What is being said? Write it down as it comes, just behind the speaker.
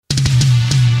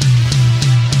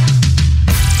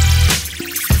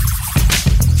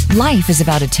Life is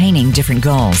about attaining different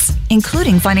goals,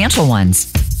 including financial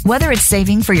ones. Whether it's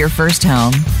saving for your first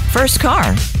home, first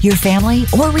car, your family,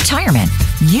 or retirement,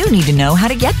 you need to know how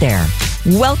to get there.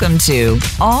 Welcome to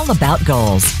All About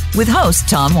Goals with host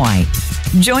Tom White.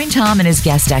 Join Tom and his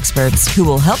guest experts who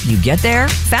will help you get there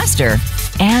faster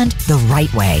and the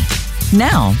right way.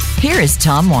 Now, here is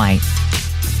Tom White.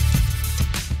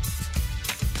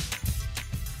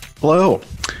 Hello,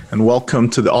 and welcome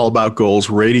to the All About Goals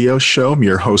radio show. I'm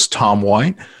your host, Tom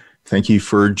White. Thank you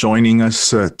for joining us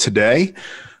today.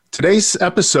 Today's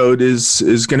episode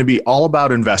is going to be all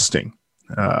about investing.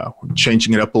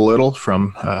 Changing it up a little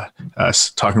from us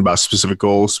talking about specific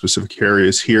goals, specific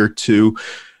areas here to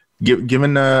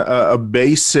given a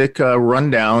basic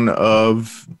rundown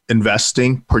of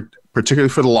investing, particularly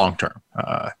for the long term.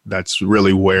 That's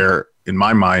really where, in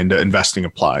my mind, investing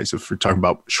applies. If we're talking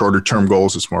about shorter term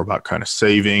goals, it's more about kind of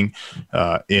saving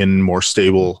in more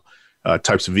stable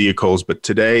types of vehicles. But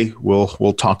today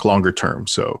we'll talk longer term.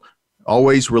 So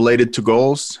always related to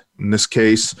goals. In this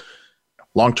case,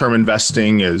 long-term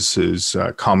investing is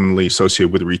commonly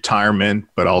associated with retirement,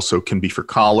 but also can be for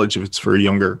college if it's for a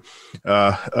younger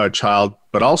child,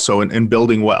 but also in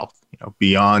building wealth,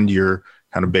 beyond your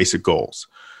kind of basic goals.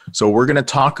 So we're going to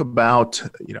talk about,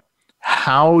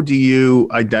 how do you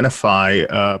identify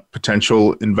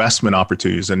potential investment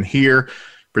opportunities? And here,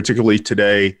 particularly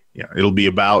today, it'll be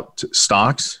about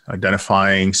stocks,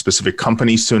 identifying specific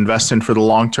companies to invest in for the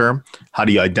long term. How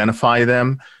do you identify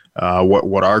them?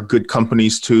 What are good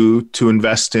companies to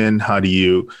invest in? How do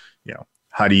you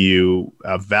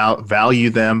value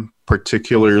them,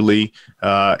 particularly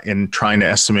in trying to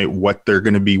estimate what they're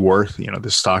going to be worth?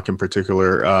 The stock in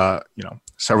particular,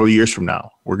 several years from now.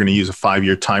 We're going to use a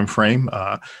 5-year time frame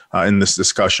in this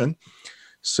discussion.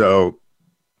 So,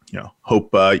 hope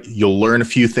you'll learn a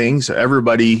few things.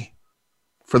 Everybody,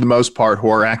 for the most part, who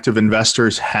are active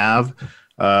investors have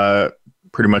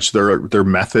pretty much their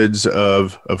methods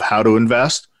of how to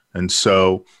invest. And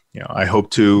so, I hope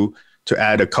to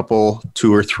add a couple,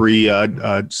 2 or 3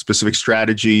 specific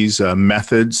strategies,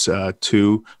 methods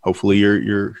to hopefully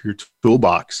your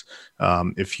toolbox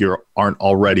if you aren't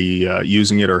already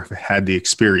using it or have had the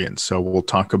experience. So we'll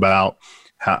talk about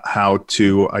how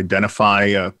to identify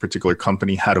a particular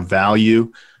company, how to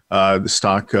value the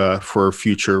stock for a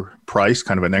future price,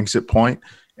 kind of an exit point.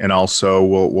 And also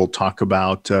we'll talk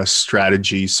about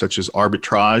strategies such as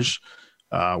arbitrage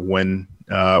when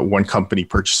one company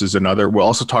purchases another. We'll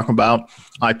also talk about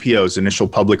IPOs, initial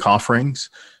public offerings,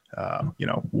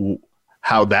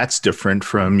 how that's different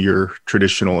from your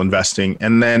traditional investing.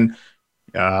 And then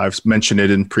I've mentioned it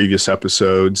in previous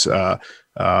episodes.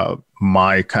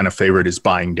 My kind of favorite is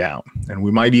buying down. And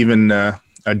we might even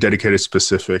dedicate a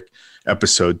specific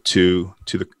episode to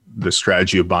the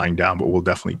strategy of buying down, but we'll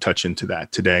definitely touch into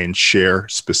that today and share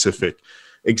specific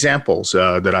examples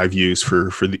that I've used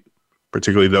for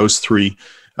particularly those 3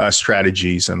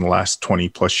 strategies in the last 20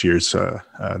 plus years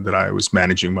that I was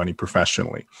managing money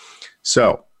professionally.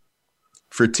 So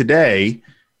for today,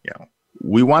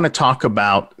 we want to talk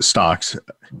about stocks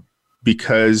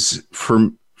because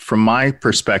from my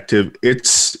perspective,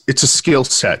 it's a skill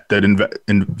set that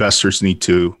investors need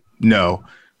to know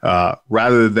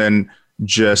rather than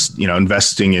just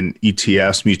investing in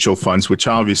ETFs, mutual funds, which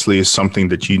obviously is something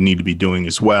that you need to be doing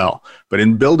as well. But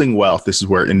in building wealth, this is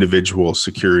where individual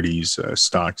securities,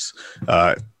 stocks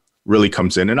really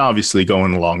comes in. And obviously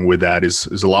going along with that is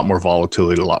a lot more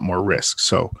volatility, a lot more risk.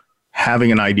 So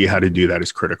having an idea how to do that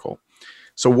is critical.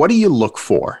 So what do you look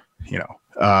for,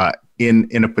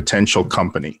 in a potential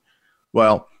company?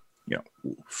 Well,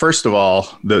 first of all,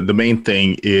 the main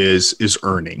thing is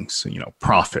earnings,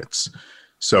 profits.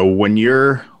 So when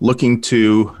you're looking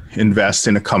to invest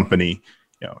in a company,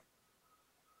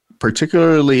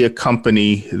 particularly a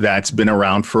company that's been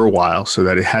around for a while so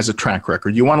that it has a track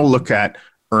record, you want to look at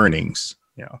earnings,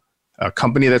 a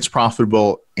company that's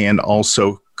profitable and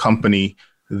also company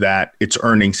that its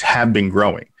earnings have been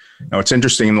growing. Now, what's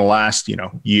interesting in the last,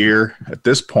 year at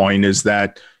this point is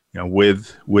that,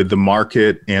 with the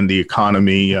market and the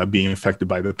economy being affected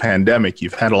by the pandemic,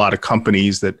 you've had a lot of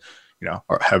companies that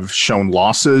have shown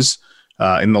losses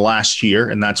in the last year.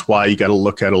 And that's why you got to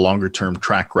look at a longer term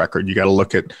track record. You got to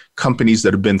look at companies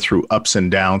that have been through ups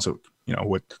and downs of,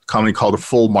 what commonly called a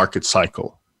full market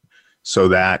cycle, so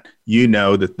that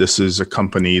that this is a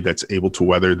company that's able to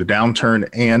weather the downturn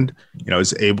and,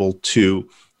 is able to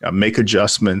make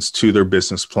adjustments to their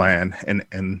business plan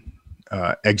and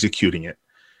executing it.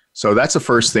 So that's the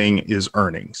first thing is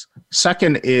earnings.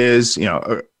 Second is,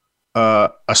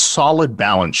 a solid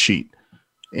balance sheet.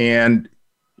 And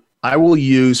I will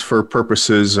use for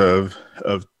purposes of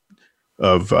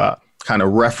kind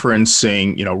of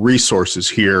referencing, resources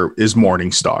here is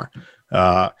Morningstar.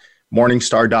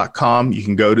 Morningstar.com. You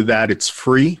can go to that. It's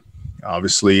free.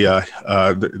 Obviously, they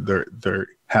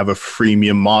have a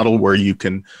freemium model where you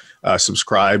can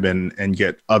subscribe and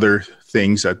get other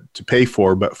things to pay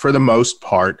for. But for the most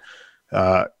part,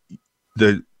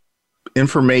 the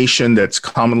information that's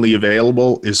commonly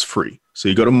available is free. So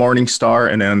you go to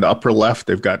Morningstar, and then in the upper left,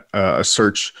 they've got a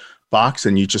search box,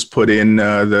 and you just put in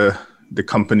the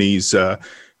company's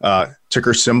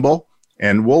ticker symbol.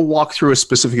 And we'll walk through a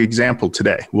specific example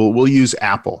today. We'll use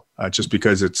Apple just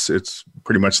because it's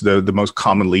pretty much the most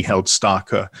commonly held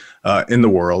stock in the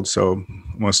world. So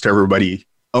most everybody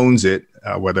owns it,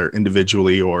 whether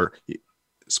individually or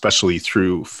especially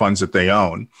through funds that they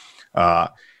own.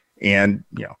 And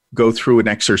go through an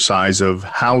exercise of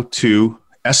how to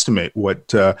estimate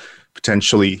what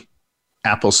potentially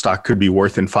Apple stock could be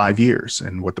worth in 5 years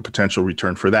and what the potential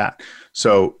return for that.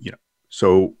 So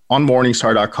on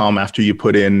Morningstar.com, after you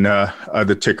put in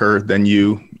the ticker, then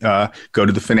you go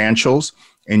to the financials,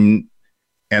 and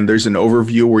there's an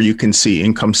overview where you can see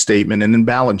income statement and then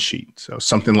balance sheet. So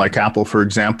something like Apple, for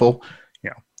example,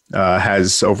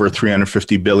 has over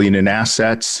 $350 billion in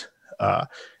assets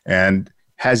and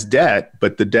has debt,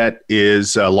 but the debt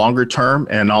is longer term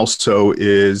and also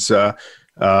is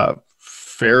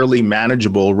fairly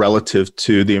manageable relative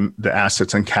to the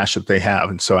assets and cash that they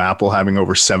have. And so Apple having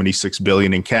over $76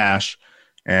 billion in cash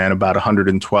and about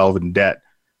 112 in debt,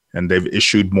 and they've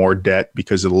issued more debt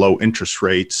because of the low interest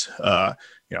rates.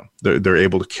 They're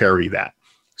able to carry that.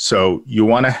 So you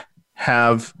want to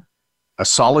have a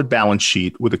solid balance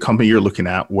sheet with the company you're looking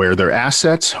at where their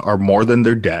assets are more than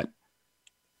their debt.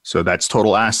 So that's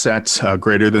total assets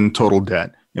greater than total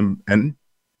debt. And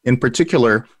in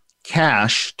particular,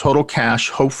 total cash,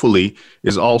 hopefully,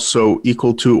 is also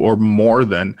equal to or more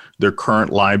than their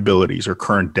current liabilities or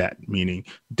current debt, meaning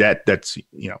debt that's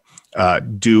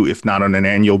due, if not on an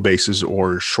annual basis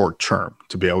or short term,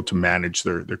 to be able to manage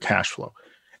their cash flow.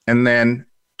 And then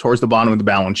towards the bottom of the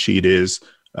balance sheet is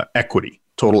equity,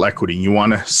 total equity. You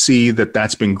want to see that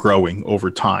that's been growing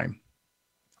over time.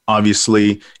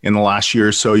 Obviously, in the last year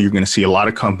or so, you're going to see a lot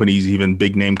of companies, even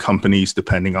big name companies,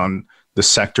 depending on the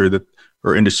sector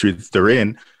or industry that they're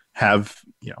in, have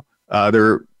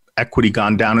their equity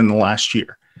gone down in the last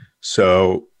year.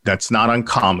 So that's not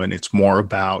uncommon. It's more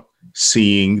about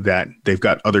seeing that they've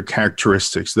got other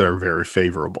characteristics that are very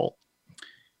favorable.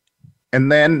 And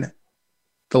then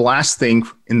the last thing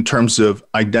in terms of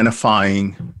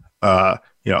identifying a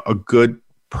good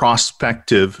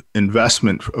prospective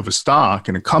investment of a stock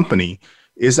in a company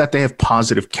is that they have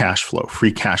positive cash flow,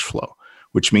 free cash flow,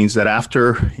 which means that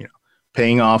after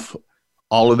paying off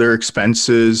all of their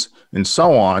expenses and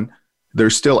so on,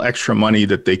 there's still extra money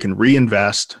that they can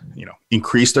reinvest,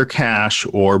 increase their cash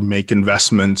or make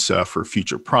investments for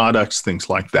future products, things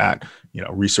like that,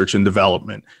 research and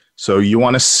development. So you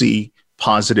want to see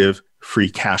positive free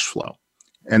cash flow.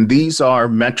 And these are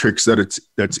metrics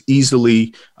that's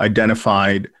easily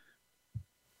identified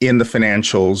in the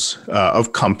financials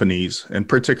of companies, and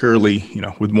particularly,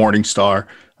 with Morningstar,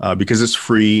 because it's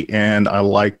free, and I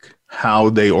like how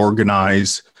they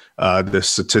organize the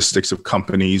statistics of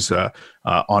companies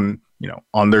on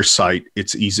their site.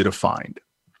 It's easy to find.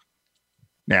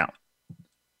 Now,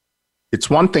 it's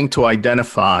one thing to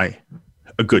identify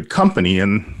a good company,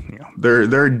 and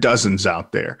there are dozens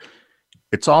out there.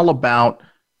 It's all about,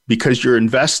 because you're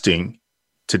investing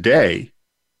today,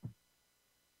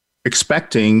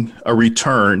 expecting a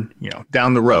return,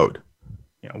 down the road,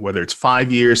 whether it's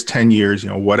 5 years, 10 years,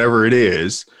 whatever it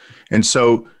is. And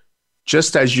so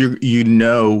just as you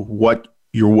know what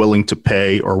you're willing to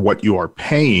pay or what you are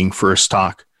paying for a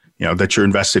stock, that you're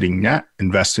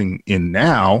investing in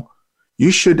now,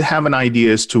 you should have an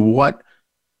idea as to what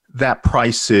that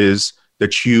price is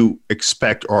that you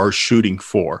expect or are shooting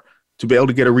for to be able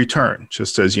to get a return.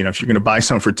 Just as, if you're going to buy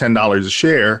something for $10 a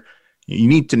share, you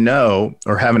need to know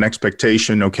or have an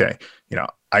expectation, okay,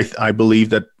 I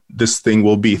believe that this thing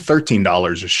will be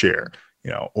 $13 a share,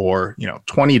 or,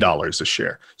 $20 a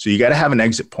share. So you got to have an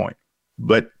exit point.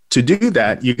 But to do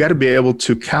that, you got to be able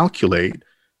to calculate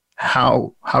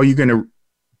how you're going to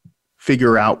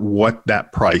figure out what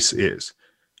that price is.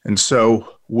 And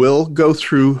so we'll go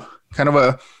through kind of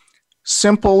a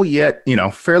simple yet,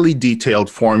 fairly detailed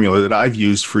formula that I've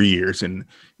used for years in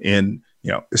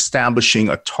establishing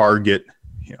a target,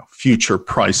 future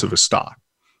price of a stock.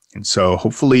 And so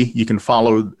hopefully you can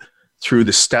follow through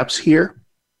the steps here.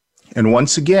 And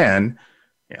once again,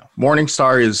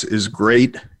 Morningstar is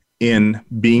great in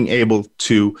being able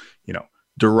to,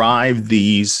 derive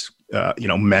these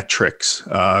metrics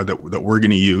that we're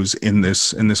going to use in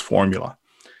this formula.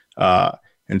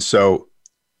 And so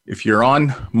if you're on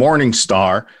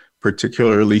Morningstar,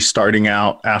 particularly starting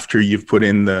out after you've put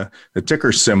in the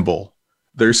ticker symbol,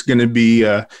 there's going to be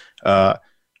a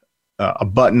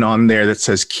button on there that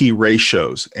says key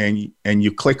ratios, and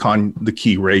you click on the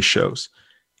key ratios.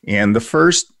 And the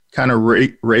first kind of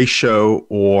ratio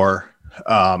or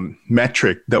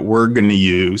metric that we're going to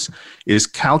use is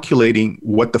calculating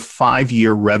what the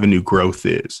 5-year revenue growth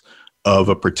is of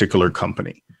a particular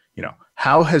company.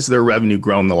 How has their revenue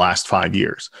grown the last 5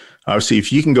 years? Obviously,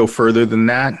 if you can go further than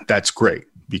that, that's great,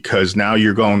 because now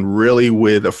you're going really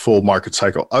with a full market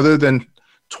cycle. Other than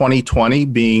 2020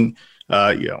 being,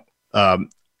 that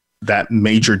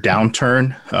major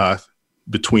downturn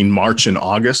between March and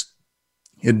August,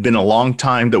 it had been a long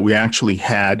time that we actually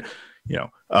had,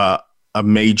 a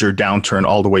major downturn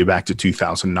all the way back to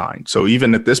 2009. So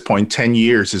even at this point, 10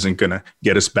 years isn't going to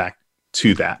get us back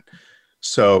to that.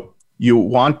 So you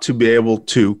want to be able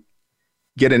to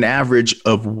get an average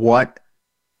of what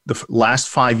the last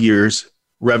 5 years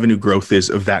revenue growth is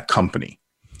of that company.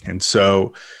 And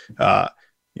so,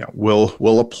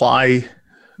 we'll apply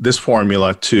this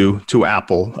formula to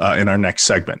Apple in our next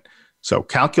segment. So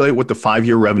calculate what the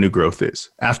 5-year revenue growth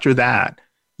is. After that,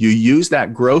 you use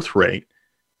that growth rate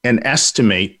and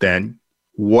estimate then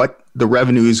what the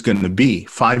revenue is going to be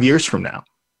 5 years from now.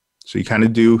 So you kind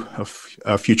of do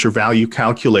a future value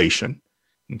calculation.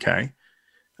 Okay.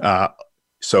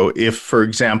 So if, for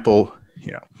example,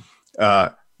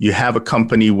 you have a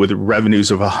company with revenues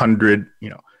of 100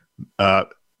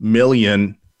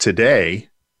 million today,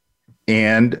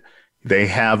 and they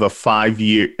have a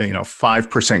 5-year,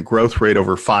 5% growth rate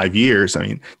over 5 years. I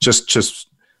mean, just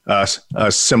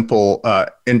a simple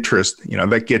interest,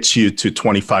 that gets you to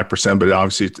 25%, but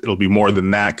obviously it'll be more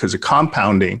than that because of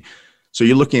compounding. So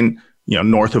you're looking,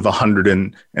 north of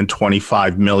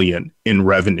 125 million in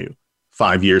revenue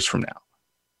 5 years from now.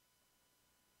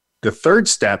 The third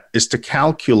step is to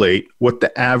calculate what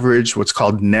the average, what's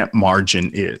called net margin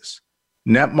is.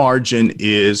 Net margin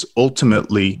is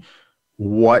ultimately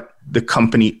what the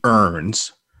company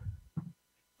earns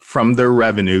from their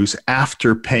revenues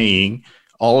after paying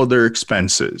all of their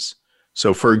expenses.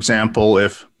 So for example,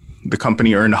 if the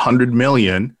company earned 100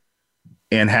 million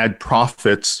and had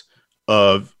profits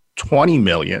of 20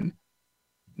 million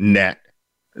net,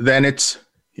 then it's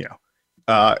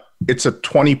a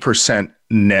 20%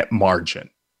 net margin.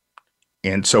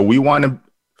 And so we want to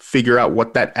figure out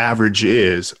what that average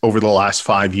is over the last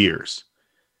 5 years,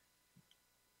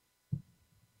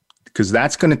 because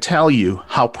that's going to tell you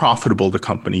how profitable the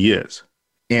company is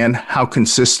and how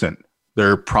consistent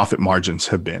their profit margins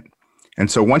have been. And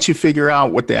so once you figure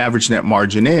out what the average net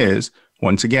margin is,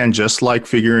 once again, just like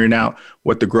figuring out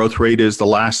what the growth rate is the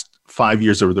last 5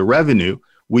 years of the revenue,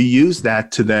 we use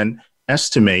that to then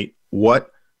estimate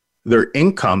what their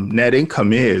net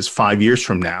income is 5 years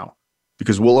from now,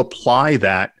 because we'll apply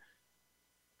that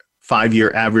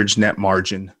 5-year average net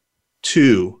margin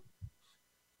to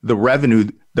the revenue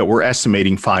that we're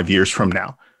estimating 5 years from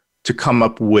now to come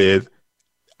up with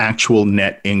actual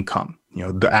net income,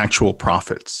 the actual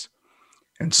profits.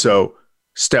 And so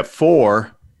step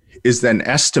 4 is then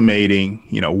estimating,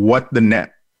 what the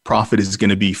net profit is going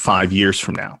to be 5 years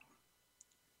from now.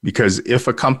 Because if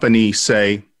a company,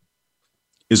 say,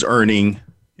 is earning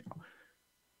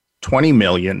 20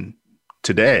 million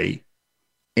today,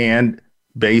 and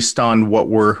based on what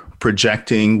we're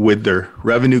projecting with their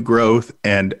revenue growth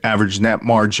and average net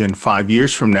margin 5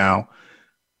 years from now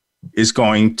is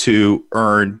going to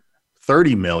earn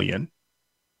 30 million,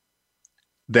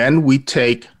 then we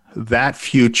take that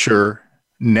future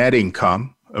net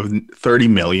income of 30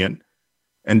 million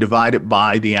and divide it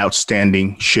by the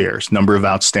outstanding shares, number of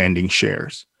outstanding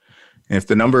shares. And if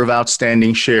the number of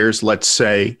outstanding shares, let's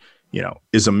say,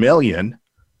 is 1 million,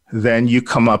 then you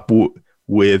come up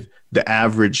with the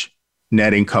average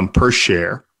net income per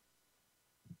share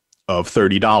of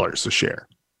 $30 a share.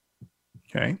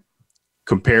 Okay.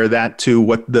 Compare that to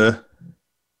what the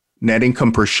net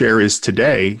income per share is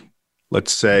today.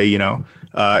 Let's say,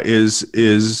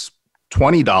 is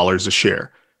 $20 a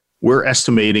share. We're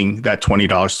estimating that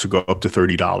 $20 to go up to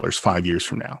 $30 5 years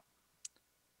from now.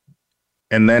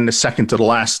 And then the second to the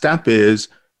last step is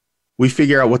we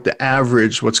figure out what the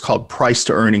average, what's called price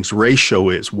to earnings ratio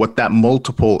is, what that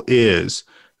multiple is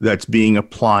that's being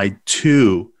applied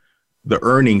to the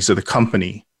earnings of the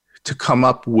company to come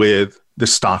up with the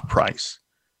stock price.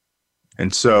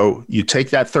 And so you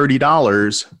take that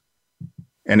 $30,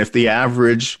 and if the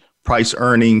average price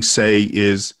earnings, say,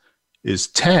 is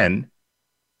 10,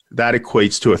 that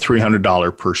equates to a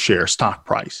 $300 per share stock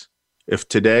price. If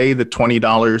today the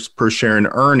 $20 per share in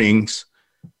earnings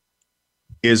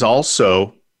is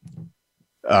also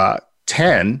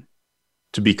 10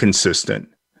 to be consistent,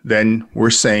 then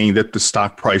we're saying that the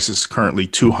stock price is currently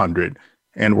 200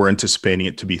 and we're anticipating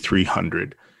it to be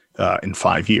 300 in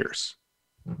 5 years.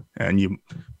 And you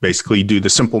basically do the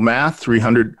simple math.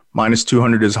 300 minus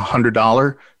 200 is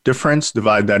 $100 difference.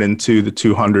 Divide that into the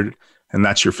 200, and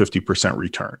that's your 50%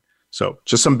 return. So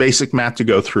just some basic math to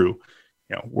go through.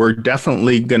 We're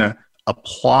definitely going to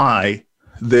apply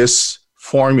this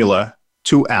formula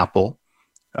to Apple,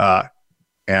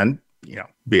 and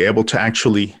be able to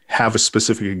actually have a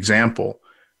specific example.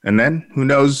 And then who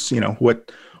knows,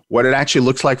 what it actually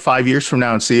looks like 5 years from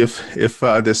now, and see if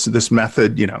this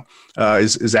method,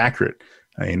 is accurate.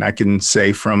 I mean, I can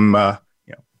say from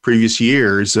previous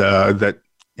years that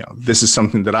this is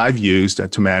something that I've used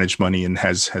to manage money and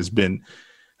has been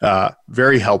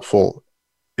very helpful,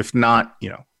 if not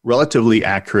relatively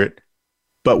accurate,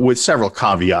 but with several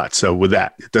caveats. So with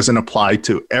that, it doesn't apply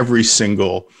to every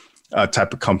single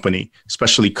type of company,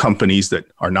 especially companies that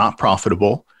are not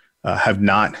profitable, have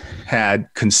not had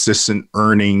consistent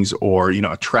earnings or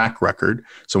a track record.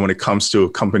 So when it comes to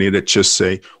a company that just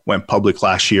say went public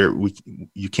last year,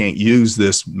 you can't use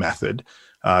this method.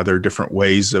 There are different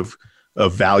ways of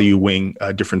valuing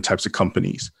different types of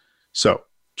companies. So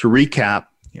to recap,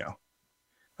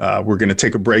 we're going to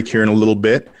take a break here in a little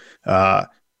bit,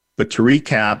 but to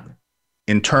recap,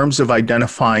 in terms of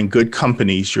identifying good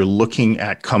companies, you're looking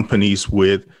at companies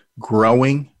with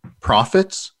growing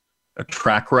profits, a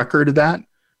track record of that,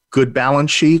 good balance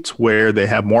sheets where they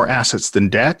have more assets than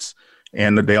debts,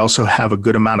 and they also have a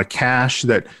good amount of cash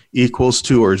that equals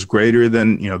to or is greater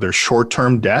than their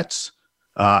short-term debts,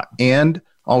 and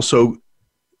also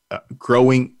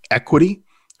growing equity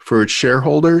for its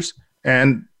shareholders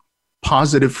and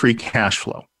positive free cash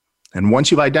flow. And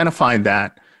once you've identified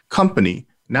that company,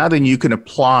 now then you can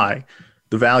apply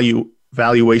the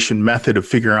valuation method of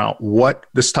figuring out what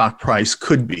the stock price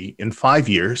could be in 5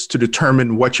 years to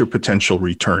determine what your potential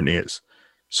return is,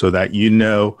 so that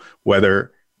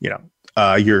whether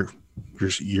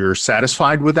you're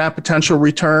satisfied with that potential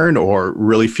return or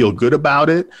really feel good about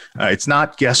it. It's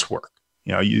not guesswork.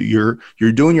 You're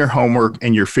doing your homework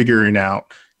and you're figuring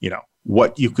out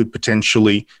what you could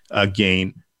potentially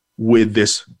gain with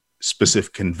this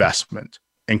specific investment,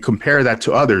 and compare that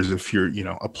to others if you're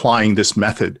applying this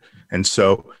method. And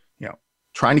so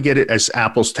trying to get it as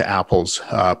apples to apples,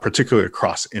 particularly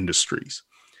across industries.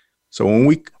 So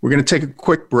we're going to take a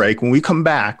quick break. When we come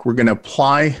back, we're going to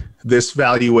apply this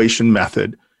valuation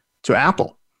method to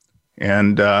Apple,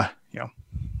 and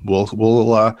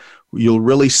you'll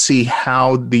really see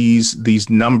how these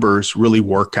numbers really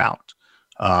work out,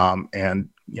 and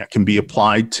can be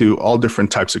applied to all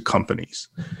different types of companies.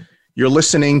 You're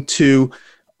listening to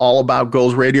All About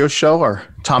Goals radio show. Our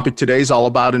topic today is all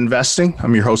about investing.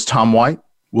 I'm your host, Tom White.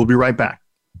 We'll be right back.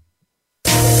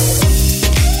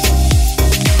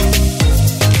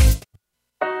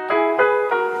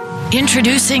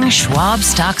 Introducing Schwab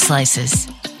Stock Slices.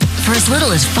 For as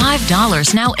little as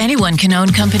 $5, now anyone can own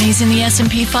companies in the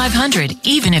S&P 500,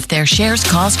 even if their shares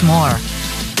cost more.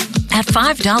 At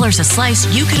 $5 a slice,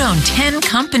 you could own 10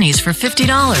 companies for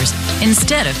 $50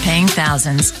 instead of paying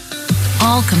thousands.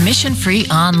 All commission-free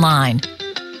online.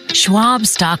 Schwab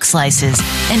Stock Slices,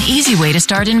 an easy way to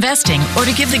start investing or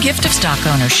to give the gift of stock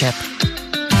ownership.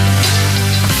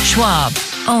 Schwab,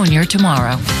 own your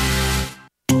tomorrow.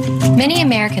 Many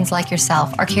Americans like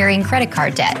yourself are carrying credit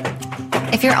card debt.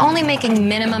 If you're only making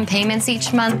minimum payments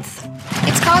each month,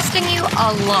 it's costing you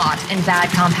a lot in bad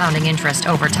compounding interest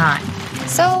over time.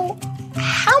 So,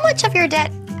 how much of your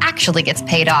debt actually gets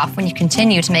paid off when you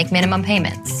continue to make minimum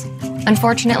payments?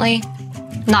 Unfortunately,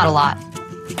 not a lot.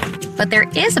 But there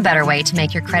is a better way to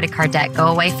make your credit card debt go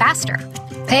away faster.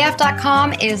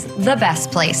 Payoff.com is the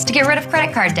best place to get rid of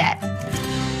credit card debt.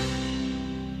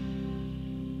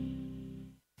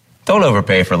 Don't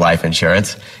overpay for life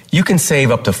insurance. You can save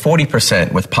up to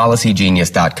 40% with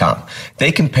PolicyGenius.com.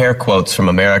 They compare quotes from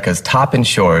America's top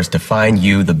insurers to find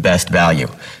you the best value.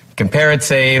 Compare and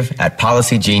save at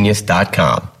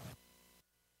PolicyGenius.com.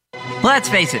 Let's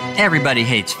face it, everybody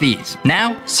hates fees.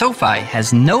 Now, SoFi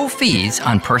has no fees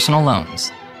on personal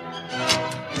loans.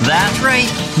 That's right,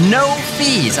 no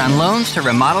fees on loans to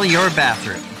remodel your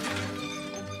bathroom.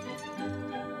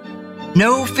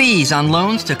 No fees on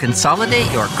loans to consolidate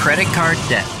your credit card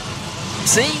debt.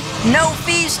 See? No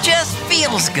fees just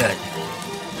feels good.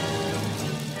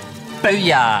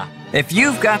 Booyah! If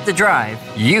you've got the drive,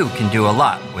 you can do a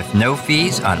lot with no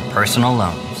fees on personal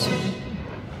loans.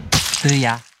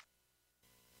 Booyah.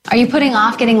 Are you putting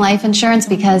off getting life insurance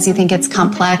because you think it's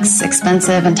complex,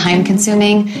 expensive, and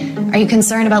time-consuming? Are you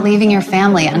concerned about leaving your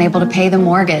family unable to pay the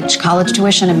mortgage, college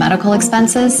tuition, and medical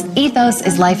expenses? Ethos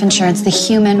is life insurance the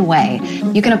human way.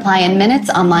 You can apply in minutes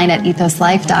online at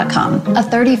ethoslife.com. A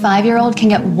 35-year-old can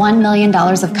get $1 million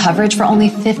of coverage for only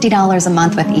 $50 a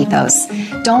month with Ethos.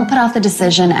 Don't put off the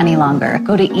decision any longer.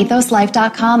 Go to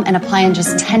ethoslife.com and apply in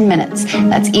just 10 minutes.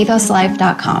 That's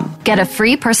ethoslife.com. Get a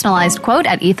free personalized quote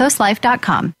at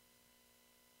ethoslife.com.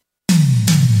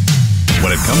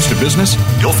 When it comes to business,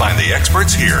 you'll find the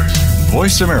experts here.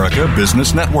 Voice America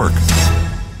Business Network.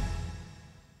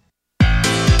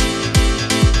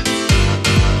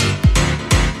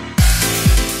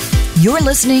 You're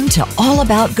listening to All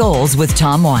About Goals with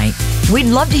Tom White. We'd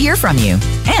love to hear from you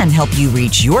and help you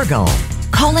reach your goal.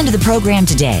 Call into the program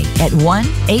today at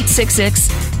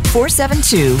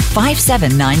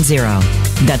 1-866-472-5790.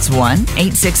 That's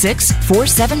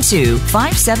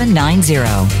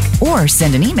 1-866-472-5790. Or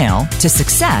send an email to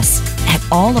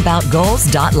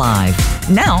success@allaboutgoals.live.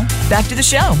 Now, back to the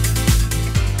show.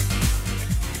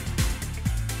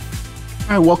 All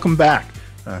right, welcome back.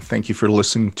 Thank you for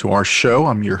listening to our show.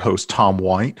 I'm your host, Tom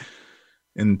White.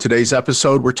 In today's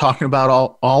episode, we're talking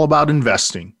about all about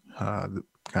investing, the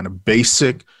kind of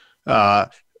basic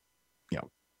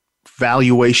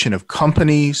valuation of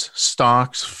companies,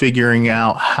 stocks, figuring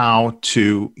out how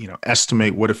to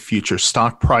estimate what a future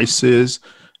stock price is,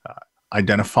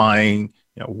 identifying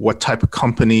what type of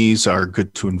companies are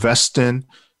good to invest in,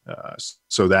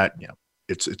 so that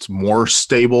it's more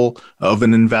stable of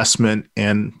an investment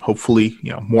and hopefully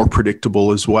more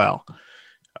predictable as well.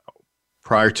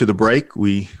 Prior to the break,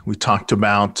 we talked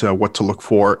about what to look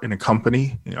for in a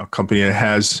company. A company that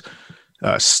has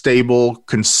stable,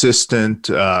 consistent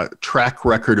track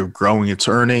record of growing its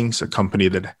earnings, a company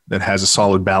that has a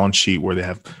solid balance sheet where they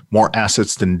have more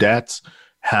assets than debts,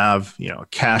 have a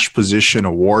cash position,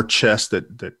 a war chest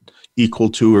that equal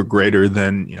to or greater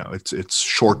than its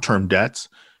short-term debts,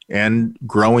 and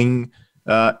growing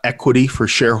equity for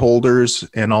shareholders,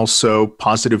 and also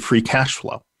positive free cash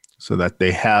flow, so that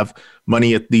they have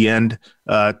money at the end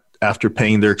after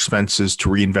paying their expenses to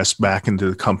reinvest back into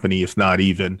the company, if not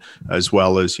even, as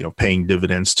well as paying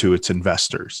dividends to its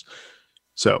investors.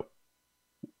 So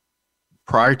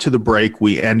prior to the break,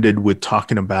 we ended with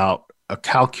talking about a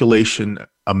calculation,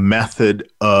 a method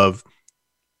of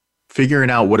figuring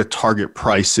out what a target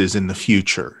price is in the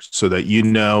future, so that you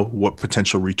know what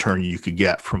potential return you could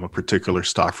get from a particular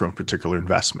stock, from a particular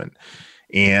investment.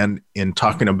 And in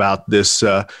talking about this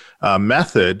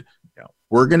method,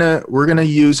 we're gonna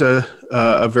use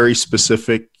a very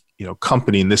specific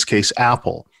company, in this case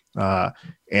Apple,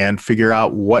 and figure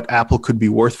out what Apple could be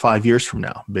worth 5 years from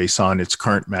now based on its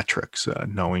current metrics,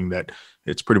 knowing that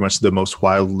it's pretty much the most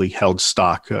widely held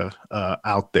stock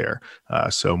out there.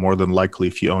 So more than likely,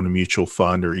 if you own a mutual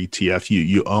fund or ETF,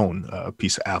 you own a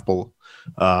piece of Apple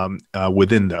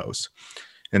within those.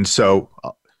 And so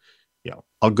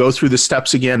I'll go through the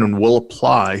steps again, and we'll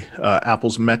apply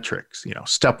Apple's metrics.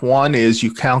 Step one is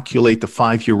you calculate the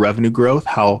 5-year revenue growth,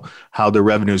 how the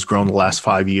revenue has grown the last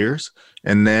 5 years,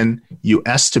 and then you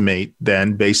estimate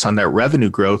then based on that revenue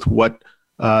growth what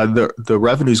the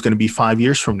revenue is going to be 5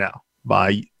 years from now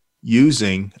by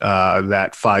using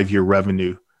that 5-year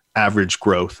revenue average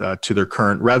growth to their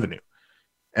current revenue.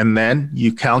 And then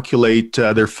you calculate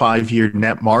their 5-year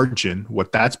net margin,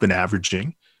 what that's been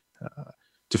averaging,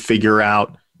 to figure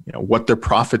out what their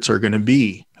profits are going to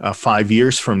be 5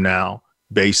 years from now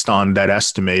based on that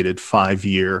estimated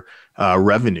 5-year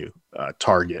revenue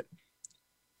target.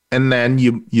 And then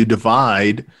you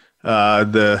divide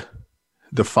the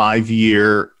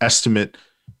 5-year estimate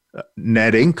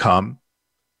net income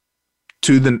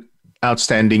to the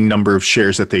outstanding number of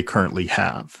shares that they currently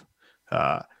have.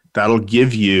 That'll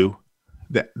give you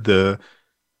the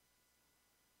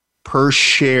per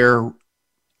share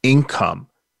income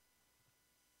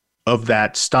of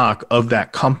that stock, of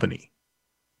that company.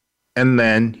 And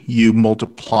then you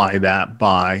multiply that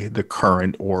by the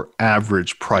current or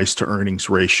average price to earnings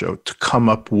ratio to come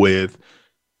up with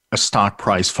a stock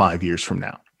price 5 years from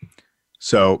now.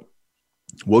 So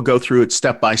we'll go through it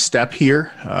step by step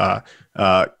here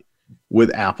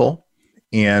with Apple.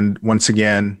 And once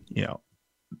again,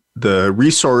 the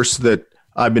resource that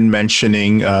I've been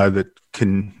mentioning that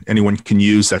anyone can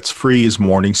use that's free is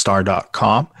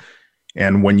Morningstar.com.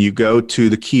 And when you go to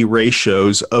the key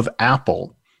ratios of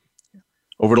Apple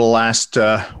over the last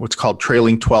what's called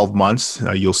trailing 12 months,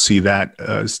 you'll see that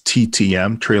as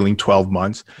TTM, trailing 12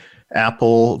 months.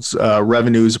 Apple's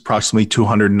revenue is approximately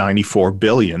 $294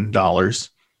 billion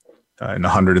and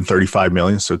 135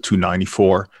 million, so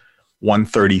 294,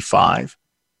 135.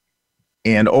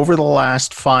 And over the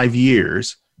last 5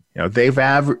 years,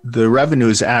 the revenue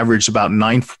has averaged about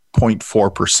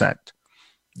 9.4%.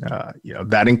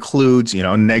 That includes,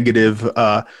 negative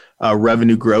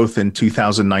revenue growth in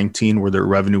 2019 where their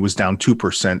revenue was down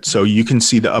 2%. So you can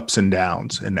see the ups and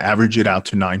downs and average it out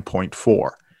to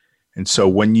 9.4. And so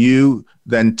when you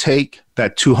then take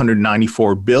that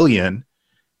 294 billion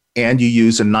and you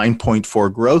use a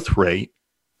 9.4 growth rate,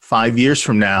 5 years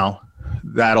from now,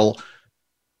 that'll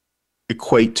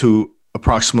equate to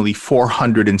approximately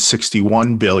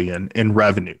 461 billion in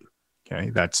revenue. Okay,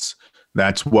 that's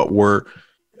what we're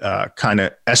kind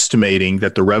of estimating,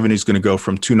 that the revenue is going to go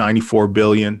from 294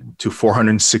 billion to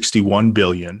 461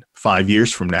 billion 5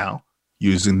 years from now,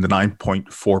 using the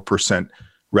 9.4%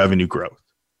 revenue growth.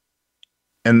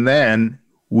 And then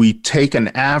we take an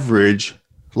average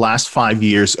last 5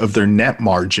 years of their net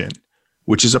margin,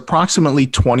 which is approximately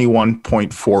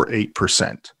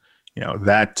 21.48%.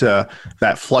 That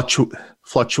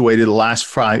fluctuated the last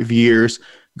 5 years,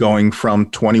 going from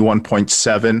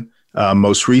 21.7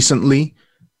 most recently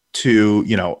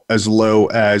to as low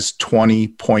as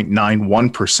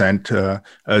 20.91%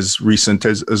 as recent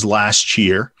as last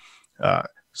year.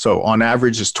 So on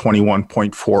average is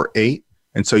 21.48.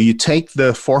 And so you take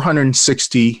the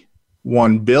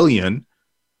 461 billion,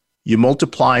 you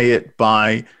multiply it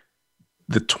by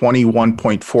the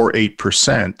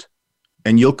 21.48%,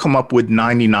 and you'll come up with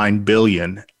 99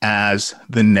 billion as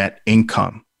the net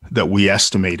income that we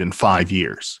estimate in 5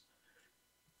 years.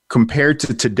 Compared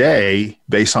to today,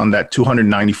 based on that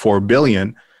 294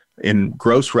 billion in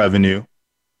gross revenue,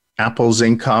 Apple's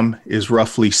income is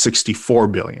roughly 64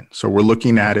 billion. So we're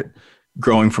looking at it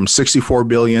growing from 64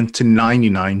 billion to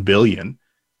 99 billion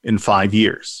in 5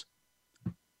 years.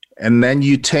 And then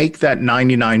you take that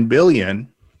 99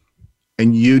 billion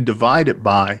and you divide it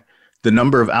by the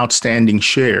number of outstanding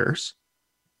shares,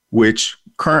 which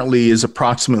currently is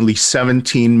approximately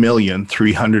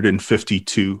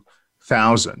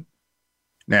 17,352,000.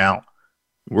 Now,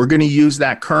 we're going to use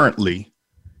that currently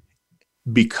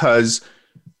because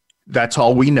that's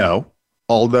all we know.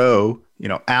 Although,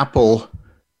 Apple,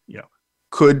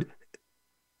 could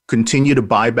continue to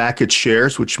buy back its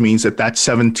shares, which means that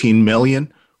 17 million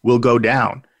will go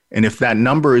down. And if that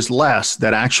number is less,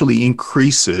 that actually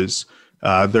increases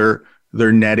their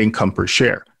net income per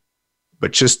share.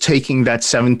 But just taking that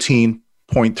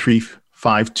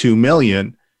 17.352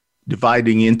 million,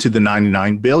 dividing into the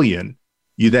 99 billion,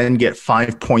 you then get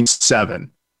 5.7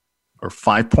 or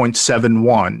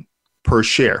 5.71 per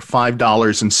share.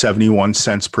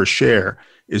 $5.71 per share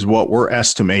is what we're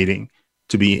estimating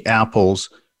to be Apple's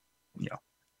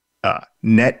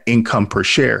net income per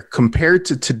share. Compared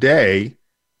to today,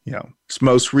 its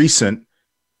most recent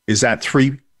is at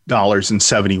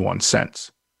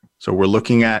 $3.71. So we're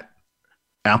looking at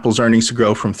Apple's earnings to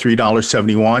grow from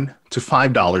 $3.71 to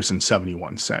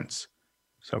 $5.71.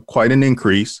 So quite an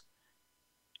increase.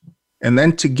 And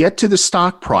then to get to the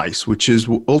stock price, which is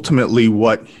ultimately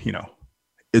what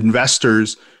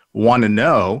investors want to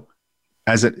know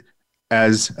as an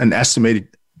estimated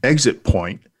exit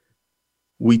point,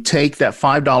 we take that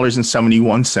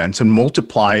 $5.71 and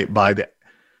multiply it by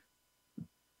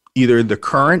either the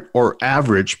current or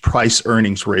average price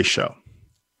earnings ratio.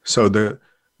 So the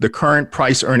current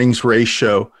price earnings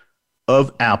ratio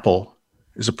of Apple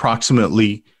is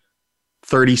approximately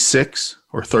 36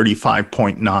 or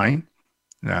 35.9.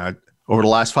 Over the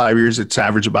last 5 years, it's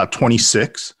averaged about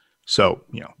 26. So,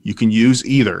 you can use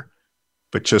either,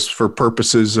 but just for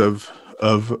purposes of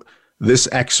this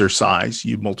exercise,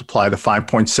 you multiply the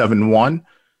 5.71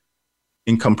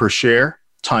 income per share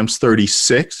times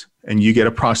 36, and you get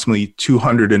approximately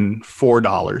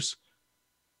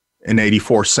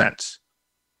 $204.84.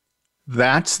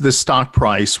 That's the stock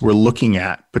price we're looking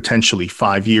at potentially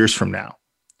 5 years from now.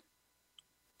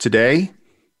 Today,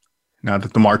 now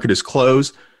that the market is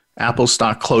closed, Apple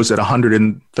stock closed at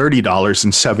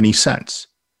 $130.70.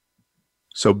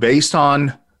 So based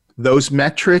on those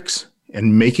metrics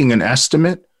and making an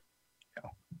estimate,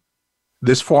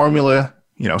 this formula,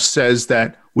 says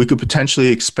that we could potentially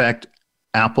expect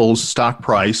Apple's stock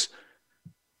price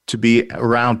to be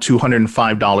around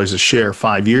 $205 a share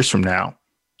 5 years from now.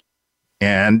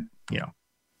 And,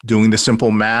 doing the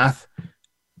simple math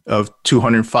of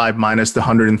 205 minus the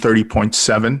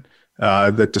 130.7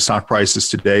 that the stock price is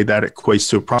today, that equates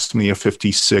to approximately a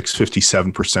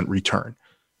 57% return,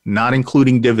 not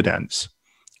including dividends.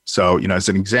 So, as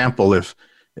an example, if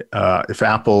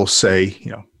Apple, say,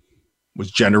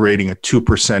 was generating a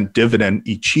 2% dividend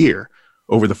each year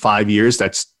over the 5 years,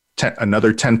 that's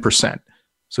another 10%.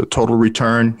 So total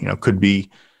return, could be,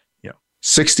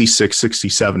 66,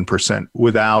 67%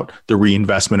 without the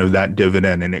reinvestment of that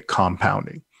dividend and it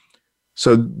compounding.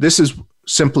 So this is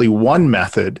simply one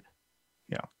method,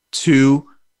 to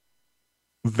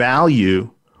value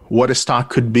what a stock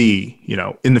could be,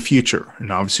 in the future.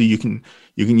 And obviously you can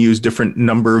use different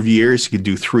number of years. You could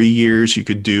do 3 years. You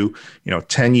could do,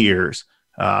 10 years.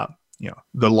 The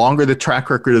longer the track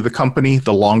record of the company,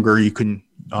 the longer you can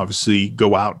obviously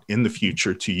go out in the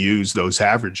future to use those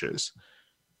averages.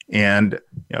 And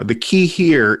the key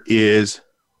here is,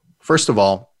 first of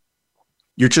all,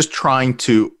 you're just trying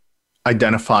to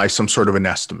identify some sort of an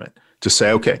estimate to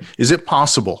say, okay, is it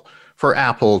possible for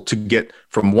Apple to get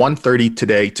from 130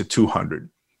 today to 200?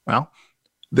 Well,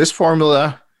 this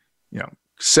formula,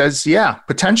 says, yeah,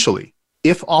 potentially,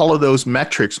 if all of those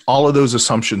metrics, all of those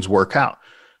assumptions work out.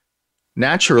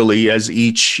 Naturally, as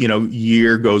each,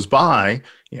 year goes by,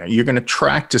 you're going to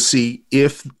track to see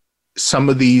if some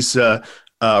of these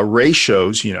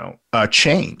ratios,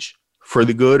 change for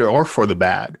the good or for the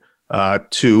bad,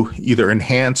 to either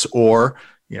enhance or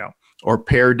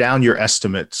pare down your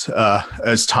estimates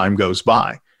as time goes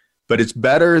by. But it's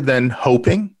better than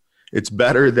hoping. It's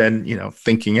better than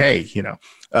thinking, hey,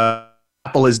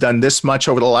 Apple has done this much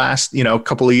over the last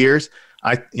couple of years.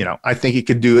 I think it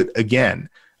could do it again.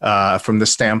 From the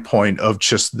standpoint of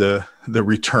just the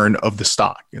return of the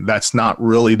stock. And that's not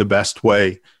really the best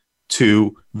way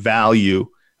to value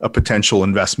a potential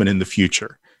investment in the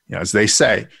future. As they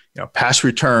say, past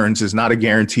returns is not a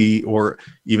guarantee or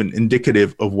even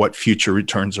indicative of what future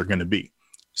returns are going to be.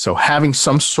 So having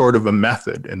some sort of a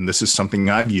method, and this is something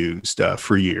I've used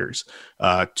for years,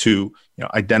 to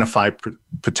identify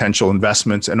potential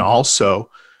investments, and also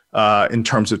in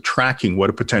terms of tracking what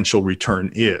a potential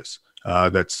return is.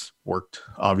 That's worked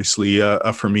obviously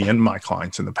for me and my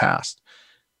clients in the past.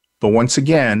 But once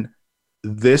again,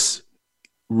 this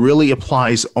really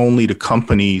applies only to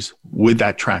companies with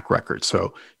that track record.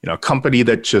 So, a company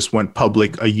that just went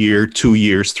public a year, 2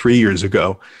 years, 3 years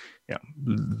ago,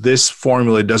 this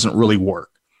formula doesn't really work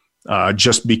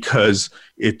just because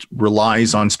it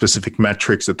relies on specific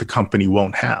metrics that the company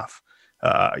won't have.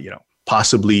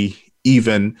 Possibly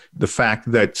even the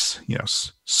fact that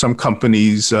some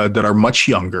companies that are much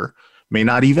younger may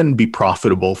not even be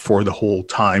profitable for the whole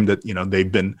time that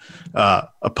they've been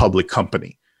a public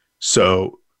company.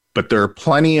 So, but there are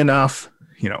plenty enough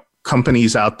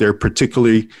companies out there,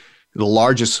 particularly the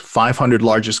largest 500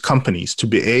 largest companies, to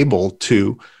be able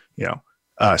to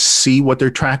see what their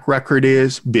track record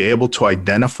is, be able to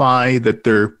identify that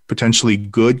they're potentially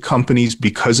good companies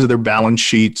because of their balance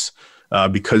sheets,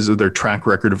 because of their track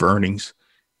record of earnings,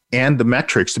 and the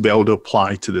metrics to be able to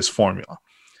apply to this formula.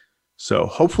 So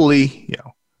hopefully,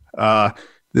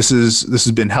 this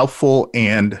has been helpful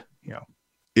and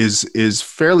is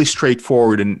fairly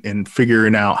straightforward in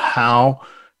figuring out how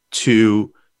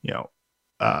to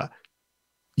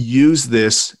use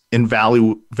this in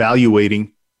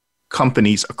valuating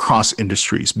companies across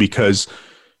industries, because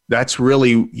that's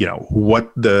really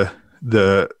what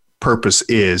the purpose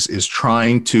is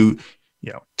trying to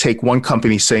take one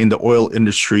company, say in the oil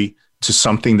industry, to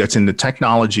something that's in the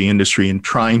technology industry and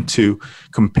trying to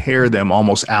compare them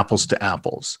almost apples to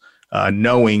apples,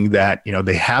 knowing that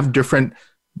they have different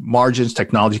margins.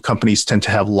 Technology companies tend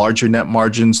to have larger net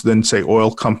margins than, say,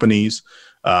 oil companies,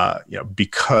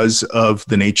 because of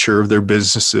the nature of their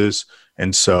businesses.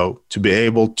 And so to be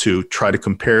able to try to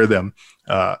compare them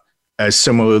as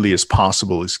similarly as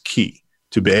possible is key,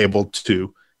 to be able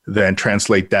to then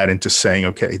translate that into saying,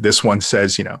 okay, this one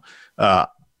says,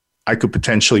 I could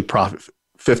potentially profit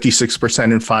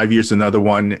 56% in 5 years, another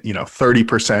one,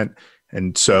 30%.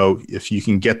 And so if you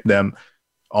can get them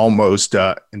almost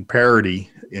in parity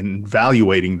in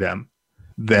evaluating them,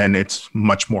 then it's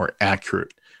much more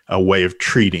accurate a way of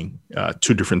treating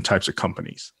two different types of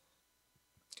companies.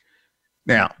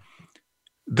 Now,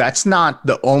 that's not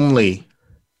the only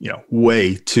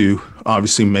way to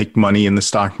obviously make money in the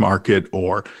stock market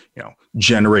or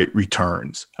generate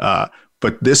returns.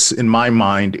 But this, in my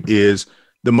mind, is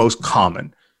the most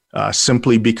common,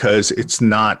 simply because it's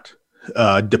not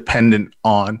dependent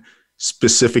on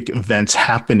specific events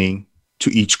happening to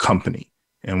each company.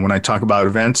 And when I talk about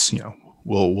events,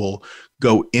 we'll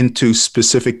go into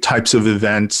specific types of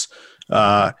events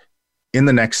in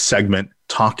the next segment,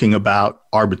 talking about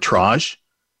arbitrage,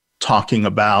 talking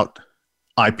about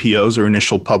IPOs or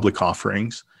initial public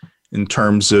offerings, in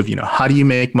terms of, how do you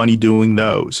make money doing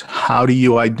those? How do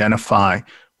you identify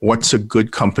what's a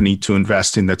good company to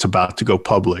invest in that's about to go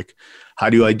public? How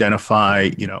do you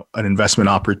identify, an investment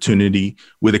opportunity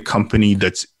with a company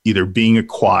that's either being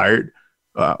acquired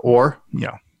or,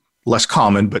 less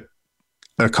common, but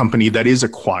a company that is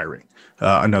acquiring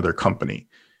another company.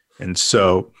 And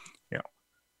so,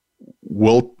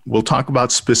 we'll talk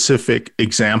about specific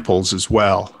examples as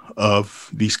well of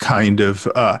these kind of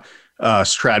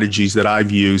strategies that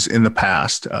I've used in the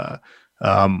past.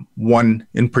 One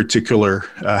in particular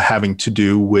having to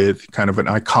do with kind of an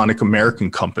iconic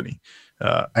American company,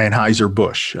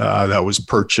 Anheuser-Busch, that was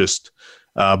purchased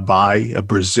by a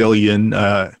Brazilian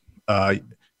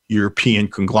European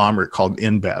conglomerate called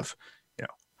InBev.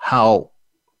 How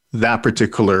that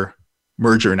particular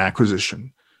merger and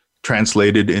acquisition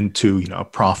translated into a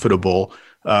profitable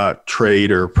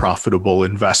trade or profitable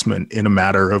investment in a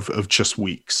matter of just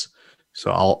weeks.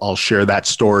 So I'll share that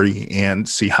story and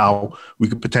see how we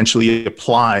could potentially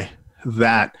apply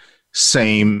that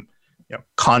same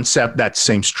concept, that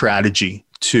same strategy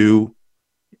to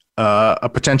a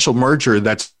potential merger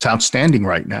that's outstanding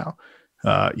right now.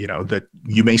 That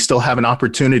you may still have an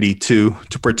opportunity to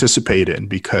participate in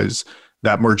because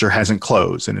that merger hasn't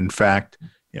closed. And in fact,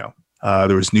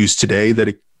 there was news today that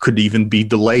it could even be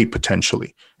delayed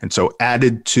potentially. And so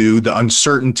added to the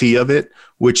uncertainty of it,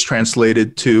 which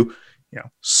translated to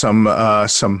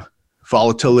some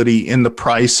volatility in the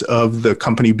price of the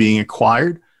company being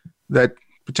acquired, that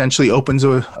potentially opens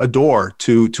a door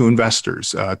to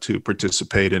investors to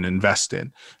participate and invest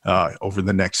in over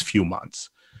the next few months.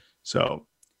 So,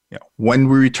 when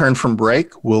we return from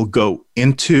break, we'll go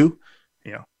into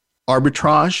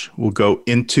arbitrage, we'll go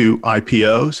into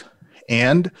IPOs,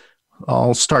 and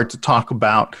I'll start to talk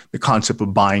about the concept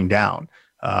of buying down.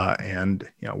 And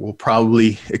we'll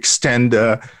probably extend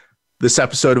this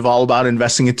episode of All About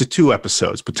Investing into 2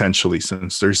 episodes potentially,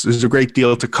 since there's a great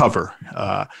deal to cover.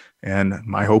 And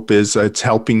my hope is it's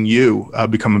helping you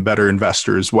become a better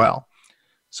investor as well.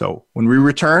 So when we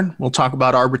return, we'll talk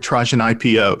about arbitrage and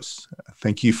IPOs.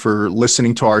 Thank you for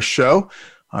listening to our show.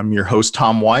 I'm your host,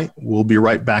 Tom White. We'll be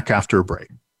right back after a break.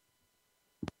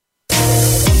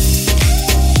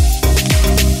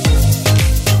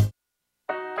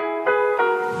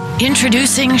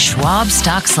 Introducing Schwab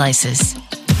Stock Slices.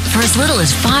 For as little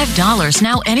as $5,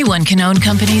 now anyone can own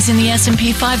companies in the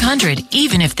S&P 500,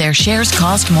 even if their shares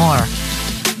cost more.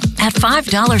 At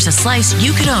 $5 a slice,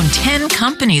 you could own 10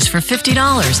 companies for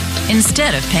 $50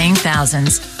 instead of paying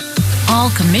thousands. All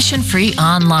commission-free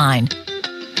online.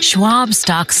 Schwab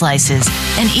Stock Slices,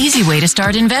 an easy way to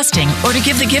start investing or to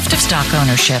give the gift of stock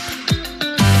ownership.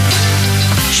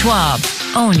 Schwab,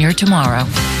 own your tomorrow.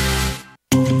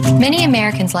 Many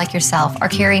Americans like yourself are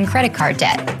carrying credit card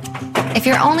debt. If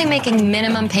you're only making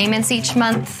minimum payments each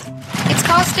month, it's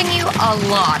costing you a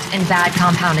lot in bad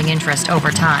compounding interest over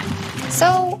time.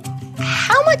 So,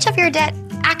 how much of your debt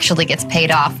actually gets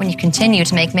paid off when you continue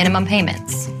to make minimum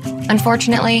payments?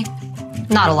 Unfortunately,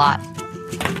 not a lot.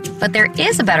 But there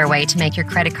is a better way to make your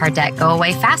credit card debt go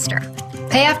away faster.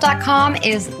 Payoff.com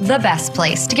is the best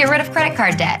place to get rid of credit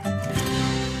card debt.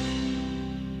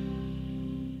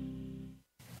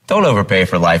 Don't overpay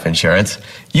for life insurance.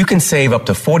 You can save up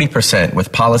to 40%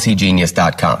 with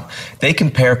PolicyGenius.com. They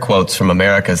compare quotes from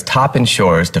America's top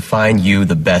insurers to find you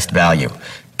the best value.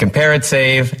 Compare and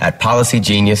save at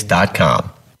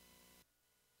PolicyGenius.com.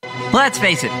 Let's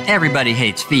face it, everybody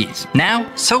hates fees. Now,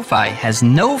 SoFi has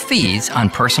no fees on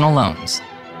personal loans.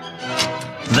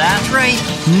 That's right,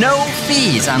 no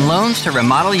fees on loans to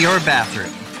remodel your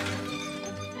bathroom.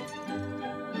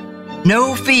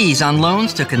 No fees on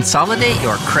loans to consolidate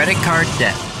your credit card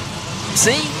debt.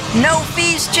 See? No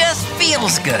fees just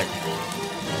feels good.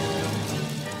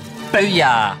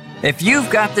 Booyah! If you've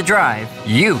got the drive,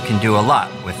 you can do a lot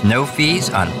with no fees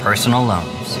on personal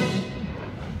loans.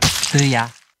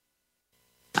 Booyah.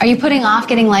 Are you putting off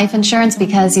getting life insurance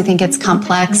because you think it's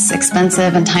complex,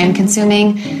 expensive, and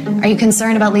time-consuming? Are you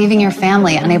concerned about leaving your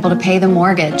family unable to pay the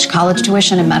mortgage, college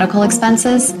tuition, and medical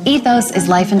expenses? Ethos is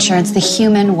life insurance the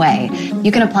human way.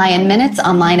 You can apply in minutes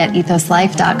online at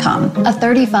ethoslife.com. A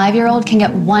 35-year-old can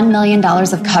get $1 million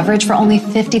of coverage for only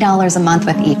 $50 a month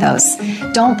with Ethos.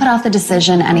 Don't put off the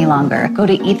decision any longer. Go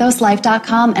to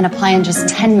ethoslife.com and apply in just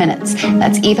 10 minutes.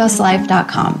 That's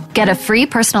ethoslife.com. Get a free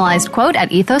personalized quote at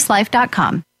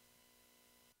ethoslife.com.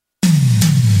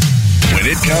 When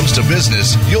it comes to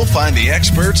business, you'll find the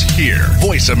experts here.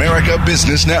 Voice America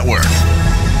Business Network.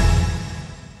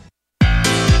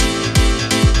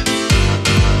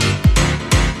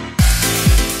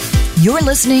 You're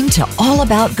listening to All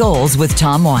About Goals with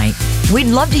Tom White. We'd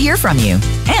love to hear from you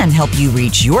and help you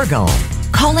reach your goal.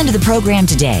 Call into the program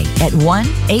today at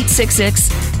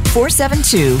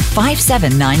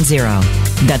 1-866-472-5790.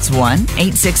 That's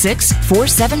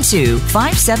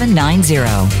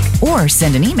 1-866-472-5790. Or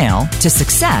send an email to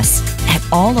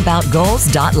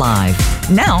success@allaboutgoals.live.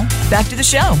 Now, back to the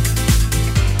show.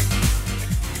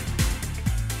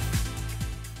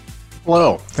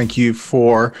 Hello. Thank you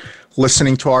for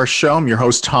listening to our show. I'm your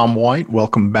host, Tom White.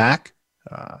 Welcome back.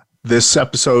 This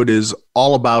episode is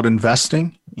all about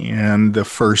investing. And the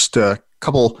first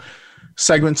couple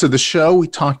segments of the show, we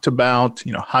talked about,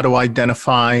 how to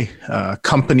identify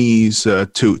companies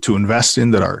to invest in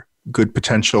that are good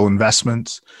potential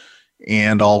investments,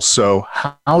 and also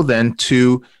how then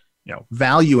to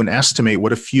value and estimate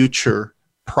what a future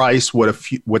price,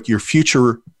 what your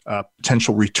future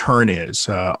potential return is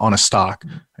on a stock.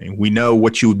 I mean, we know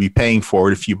what you would be paying for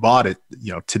it if you bought it,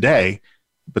 today,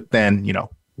 but then,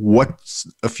 what's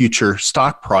a future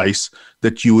stock price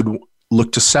that you would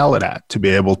look to sell it at to be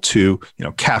able to,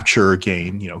 capture a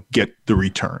gain, get the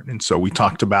return. And so we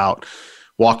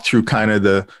walked through kind of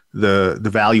the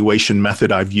valuation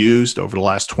method I've used over the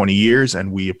last 20 years,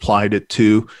 and we applied it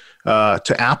to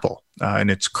Apple and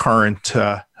its current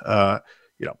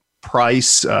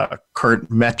price,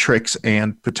 current metrics,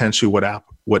 and potentially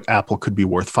what Apple could be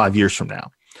worth 5 years from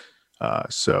now.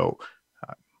 So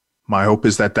my hope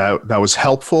is that was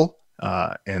helpful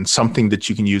and something that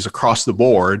you can use across the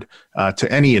board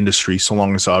to any industry, so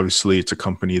long as obviously it's a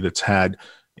company that's had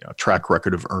a track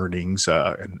record of earnings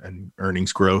and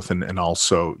earnings growth, and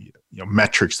also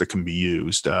metrics that can be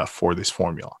used for this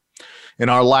formula. In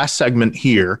our last segment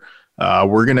here,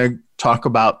 we're going to talk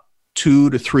about 2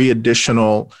 to 3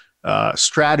 additional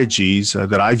strategies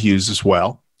that I've used as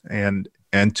well, and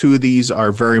 2 of these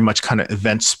are very much kind of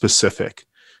event specific.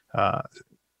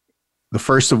 The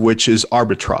first of which is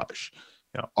arbitrage.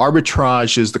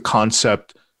 Arbitrage is the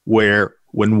concept where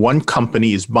when one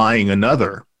company is buying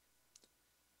another,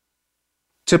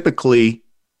 typically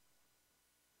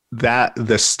that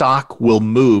the stock will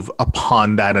move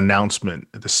upon that announcement,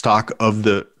 the stock of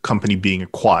the company being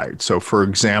acquired. So for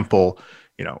example,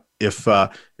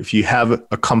 if you have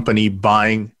a company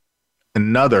buying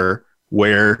another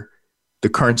where the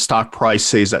current stock price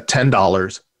stays at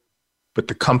 $10, but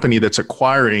the company that's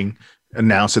acquiring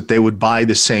announced that they would buy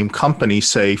the same company,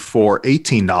 say, for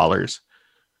 $18,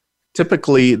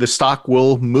 typically the stock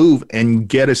will move and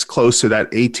get as close to that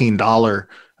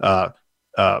 $18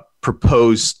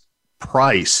 proposed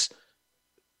price,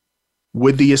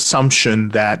 with the assumption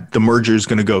that the merger is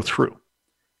going to go through.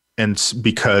 And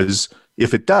because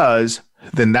if it does,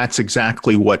 then that's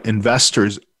exactly what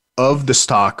investors of the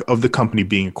stock of the company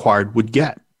being acquired would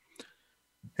get.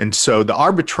 And so the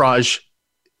arbitrage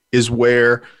is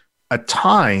where at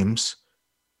times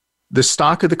the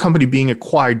stock of the company being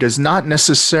acquired does not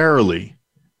necessarily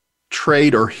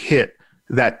trade or hit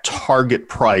that target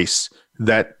price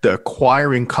that the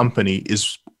acquiring company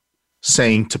is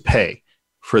saying to pay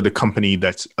for the company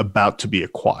that's about to be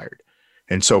acquired.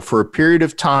 And so for a period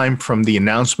of time from the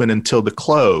announcement until the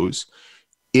close,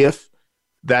 if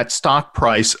that stock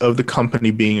price of the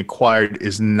company being acquired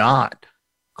is not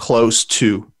close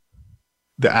to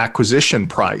the acquisition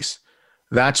price,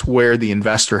 that's where the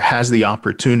investor has the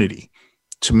opportunity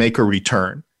to make a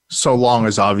return, so long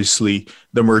as obviously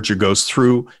the merger goes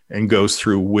through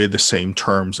with the same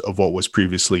terms of what was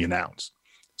previously announced.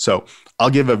 So I'll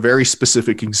give a very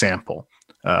specific example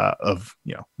of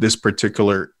this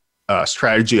particular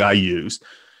strategy I used.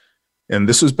 And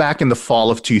this was back in the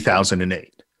fall of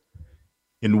 2008,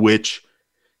 in which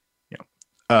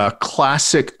a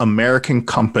classic American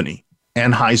company,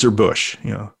 Anheuser-Busch,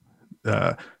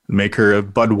 the maker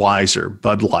of Budweiser,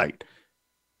 Bud Light,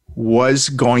 was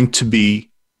going to be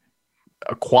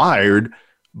acquired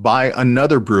by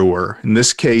another brewer, in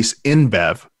this case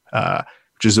InBev,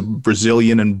 which is a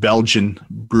Brazilian and Belgian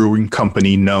brewing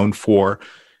company known for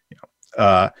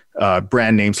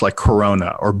brand names like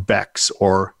Corona or Beck's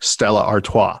or Stella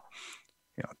Artois.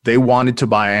 They wanted to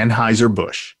buy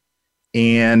Anheuser-Busch,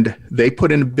 and they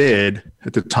put in a bid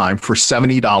at the time for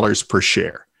 $70 per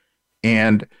share.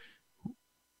 And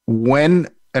when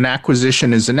an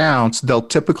acquisition is announced, they'll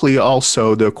typically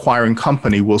also, the acquiring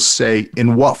company will say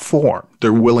in what form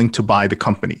they're willing to buy the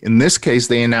company. In this case,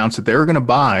 they announced that they were going to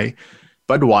buy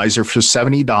Budweiser for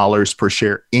 $70 per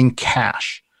share in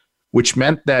cash, which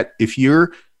meant that if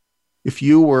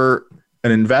you were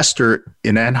an investor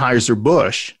in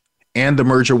Anheuser-Busch and the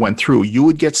merger went through, you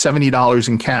would get $70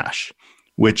 in cash,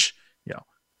 which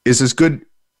is as good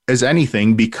as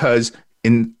anything, because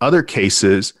in other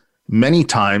cases, many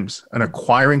times an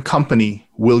acquiring company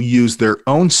will use their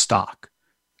own stock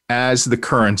as the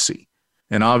currency.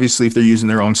 And obviously, if they're using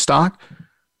their own stock,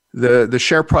 the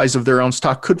share price of their own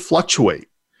stock could fluctuate,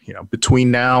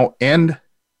 between now and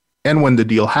when the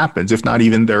deal happens, if not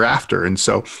even thereafter. And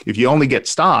so if you only get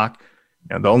stock,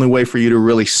 the only way for you to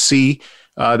really see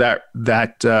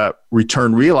that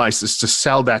return realized is to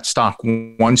sell that stock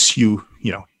once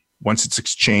it's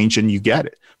exchanged and you get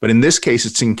it. But in this case,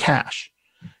 it's in cash.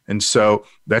 And so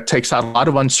that takes out a lot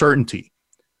of uncertainty.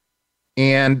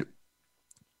 And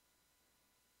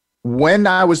when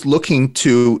I was looking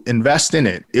to invest in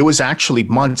it, it was actually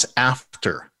months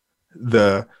after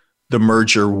the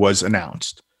merger was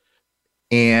announced.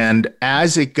 And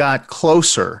as it got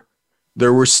closer,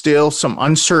 there was still some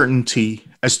uncertainty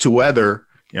as to whether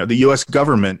the U.S.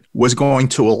 government was going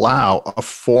to allow a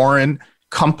foreign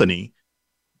company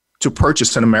to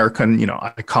purchase an American,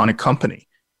 iconic company.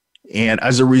 And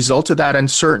as a result of that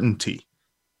uncertainty,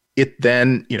 it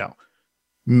then,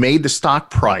 made the stock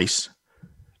price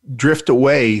drift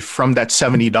away from that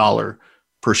 $70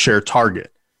 per share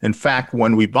target. In fact,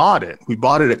 when we bought it at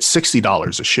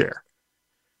 $60 a share.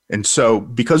 And so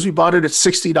because we bought it at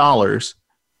 $60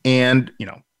 and,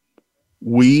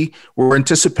 we were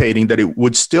anticipating that it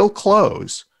would still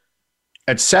close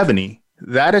at 70,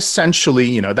 that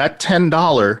essentially, that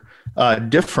 $10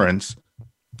 difference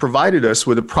provided us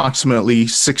with approximately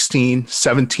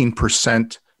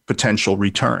 17% potential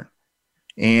return.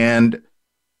 And,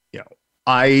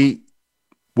 I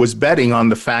was betting on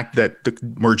the fact that the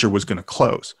merger was going to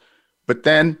close. But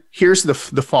then here's the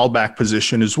fallback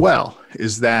position as well,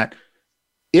 is that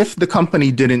if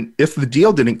the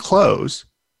deal didn't close,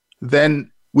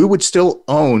 then we would still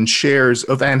own shares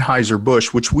of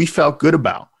Anheuser-Busch, which we felt good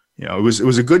about. It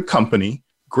was a good company,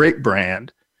 great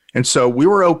brand. And so we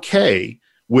were okay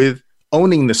with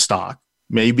owning the stock.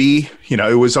 Maybe,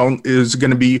 it was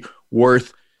going to be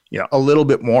worth a little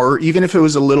bit more, or even if it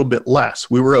was a little bit less,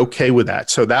 we were okay with that.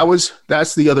 So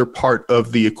that's the other part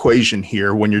of the equation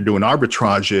here when you're doing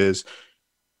arbitrage is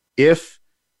if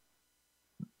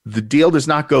the deal does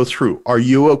not go through, are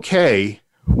you okay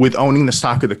with owning the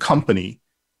stock of the company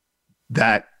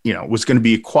that, was going to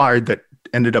be acquired that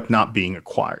ended up not being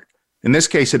acquired? In this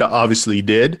case, it obviously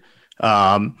did.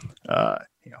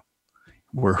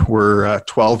 We're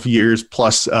 12 years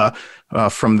plus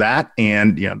from that,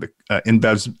 and the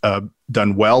InBev's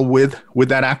done well with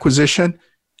that acquisition,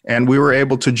 and we were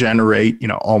able to generate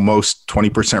almost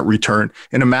 20% return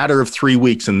in a matter of 3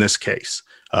 weeks in this case.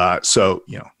 So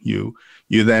you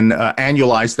then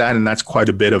annualize that, and that's quite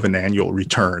a bit of an annual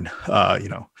return.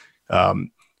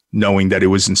 Knowing that it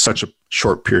was in such a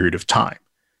short period of time.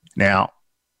 Now,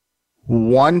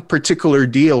 one particular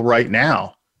deal right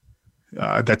now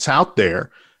that's out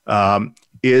there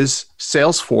is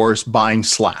Salesforce buying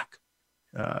Slack.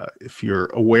 If you're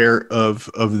aware of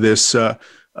this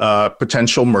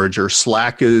potential merger,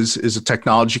 Slack is a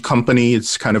technology company.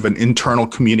 It's kind of an internal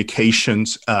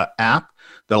communications app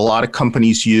that a lot of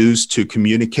companies use to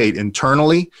communicate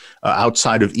internally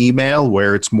outside of email,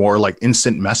 where it's more like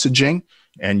instant messaging,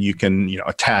 and you can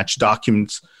attach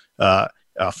documents,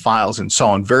 files, and so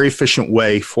on. Very efficient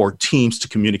way for teams to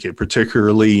communicate,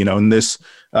 particularly in this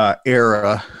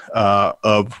era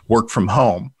of work from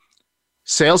home.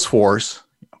 Salesforce,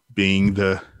 being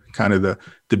the kind of the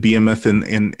behemoth in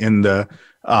the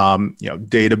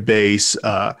database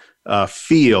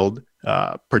field,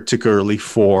 particularly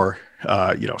for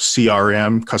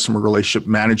CRM, customer relationship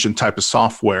management type of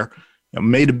software,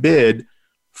 made a bid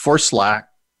for Slack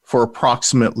for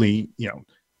approximately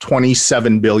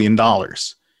 $27 billion.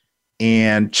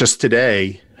 And just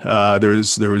today, there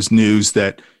was news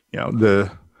that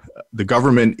the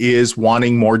government is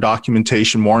wanting more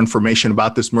documentation, more information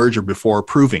about this merger before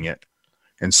approving it.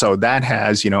 And so that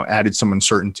has added some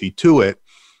uncertainty to it.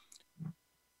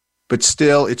 But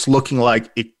still, it's looking like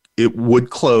it would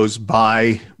close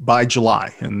by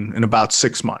July, in about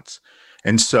 6 months.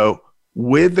 And so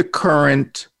with the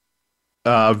current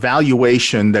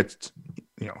valuation that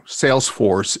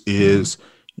Salesforce is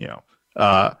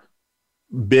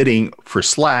bidding for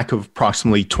Slack of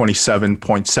approximately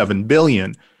 $27.7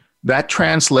 billion, that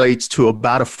translates to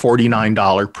about a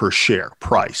 $49 per share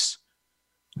price.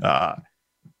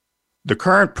 The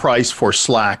current price for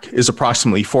Slack is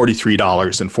approximately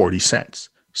 $43.40.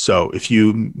 So if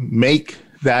you make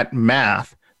that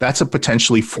math, that's a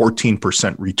potentially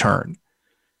 14% return.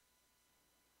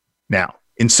 Now,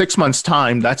 in 6 months'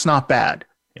 time, that's not bad.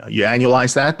 You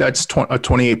annualize that, that's a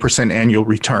 28% annual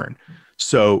return.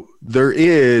 So there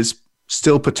is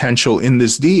still potential in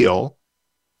this deal.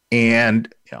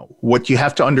 And what you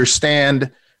have to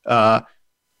understand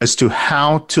as to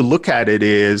how to look at it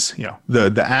is,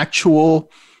 the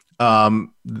actual, I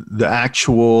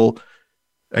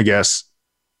guess,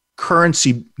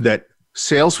 currency that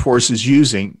Salesforce is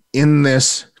using in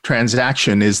this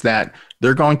transaction is that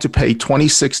they're going to pay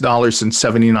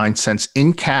 $26.79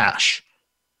 in cash.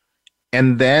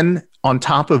 And then on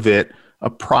top of it,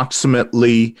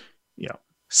 approximately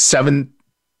 $7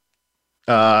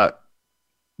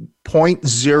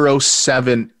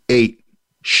 0.078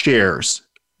 shares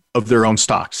of their own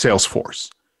stock, Salesforce.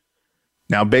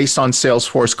 Now, based on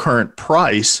Salesforce current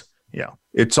price,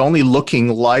 it's only looking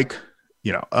like,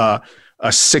 a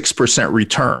 6%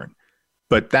 return.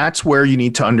 But that's where you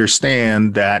need to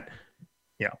understand that,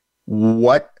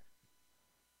 what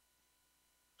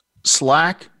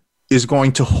Slack is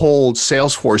going to hold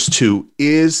Salesforce to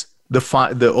is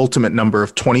the ultimate number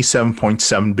of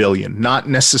 27.7 billion, not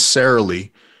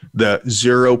necessarily the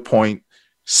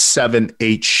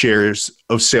 0.78 shares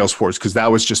of Salesforce, because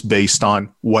that was just based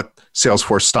on what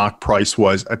Salesforce stock price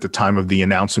was at the time of the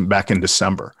announcement back in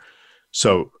December.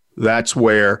 So that's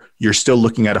where you're still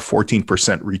looking at a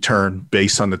 14% return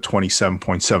based on the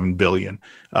 27.7 billion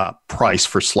price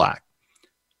for Slack.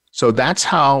 So that's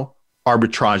how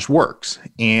arbitrage works.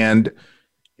 And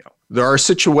there are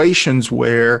situations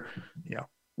where,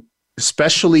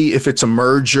 especially if it's a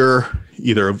merger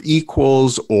either of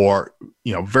equals or,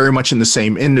 very much in the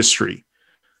same industry,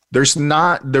 there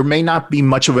may not be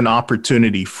much of an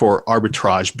opportunity for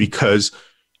arbitrage because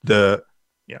the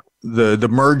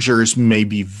mergers may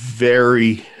be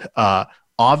very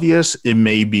obvious. It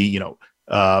may be,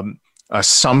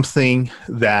 something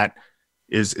that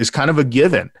is kind of a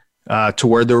given to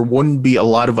where there wouldn't be a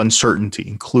lot of uncertainty,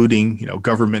 including,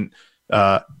 government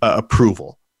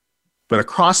approval. But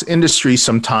across industries,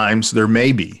 sometimes there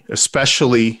may be,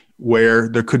 especially where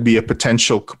there could be a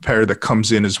potential competitor that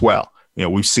comes in as well.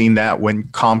 We've seen that when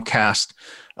Comcast,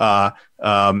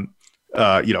 and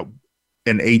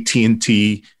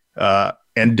AT&T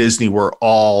and Disney were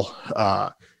all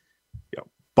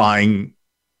buying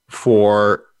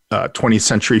for 20th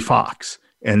Century Fox.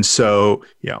 And so,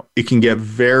 it can get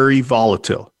very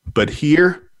volatile. But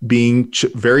here, being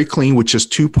very clean with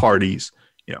just two parties,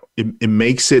 it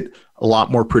makes it a lot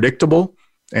more predictable.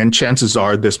 And chances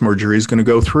are this merger is going to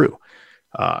go through.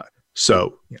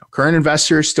 So, current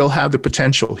investors still have the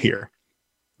potential here.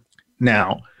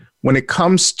 Now, when it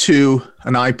comes to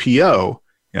an IPO,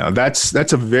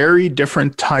 that's a very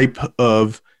different type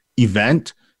of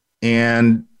event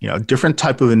and, different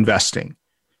type of investing.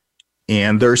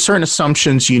 And there are certain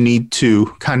assumptions you need to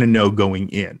kind of know going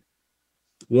in.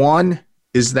 One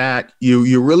is that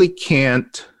you really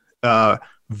can't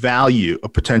value a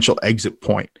potential exit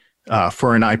point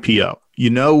for an IPO. You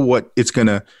know what it's going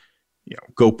to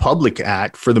go public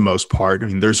at for the most part. I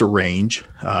mean, there's a range.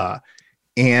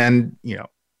 And,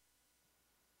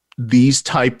 these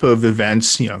type of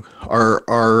events,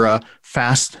 are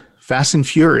fast and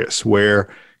furious where,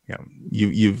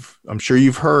 I'm sure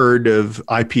you've heard of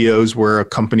IPOs where a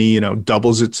company,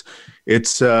 doubles its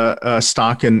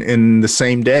stock in the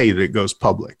same day that it goes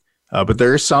public. But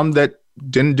there are some that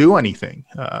didn't do anything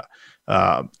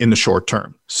in the short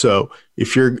term. So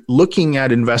if you're looking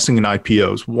at investing in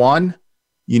IPOs, one,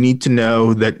 you need to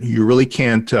know that you really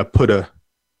can't put a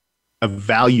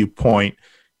value point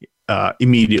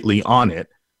immediately on it.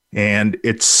 And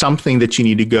it's something that you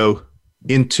need to go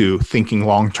into thinking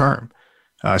long term.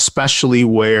 Especially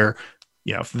where,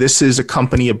 if this is a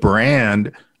company, a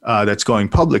brand that's going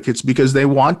public, it's because they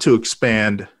want to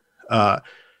expand,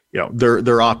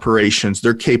 their operations,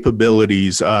 their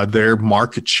capabilities, their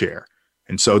market share.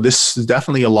 And so this is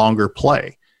definitely a longer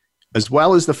play, as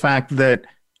well as the fact that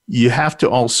you have to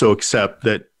also accept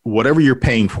that whatever you're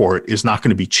paying for it is not going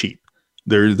to be cheap.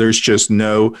 There's just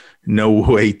no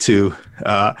way to,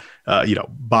 buy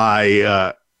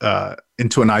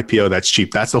into an IPO that's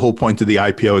cheap. That's the whole point of the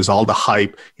IPO, is all the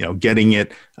hype, getting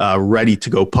it ready to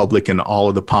go public and all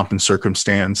of the pomp and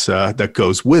circumstance that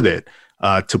goes with it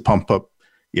to pump up,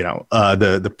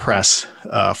 the press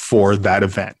for that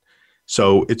event.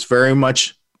 So it's very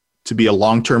much to be a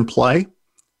long-term play.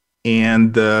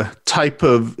 And the type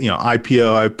of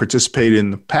IPO I participated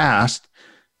in the past,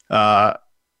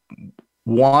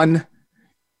 one,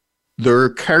 there are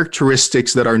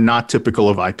characteristics that are not typical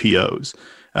of IPOs.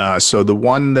 So the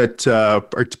one that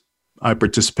I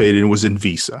participated in was in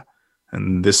Visa.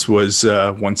 And this was,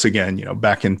 once again,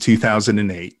 back in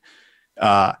 2008.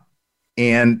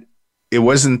 And it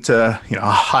wasn't, a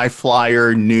high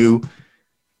flyer new,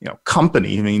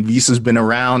 company. I mean, Visa's been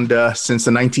around since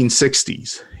the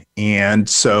 1960s. And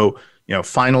so,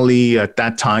 finally at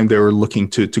that time, they were looking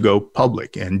to go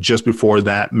public. And just before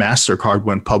that, MasterCard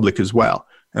went public as well.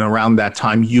 And around that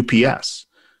time, UPS,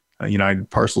 United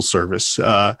Parcel Service,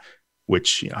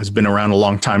 which has been around a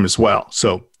long time as well.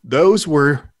 So those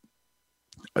were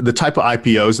the type of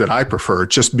IPOs that I prefer,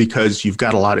 just because you've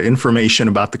got a lot of information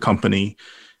about the company.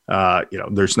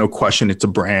 There's no question it's a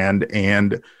brand,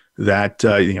 and that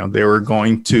they were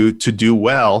going to do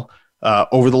well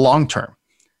over the long term.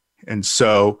 And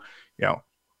so,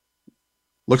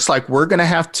 looks like we're going to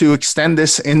have to extend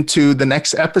this into the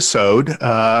next episode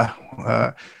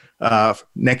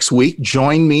next week.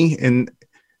 Join me in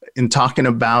talking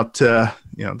about the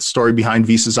story behind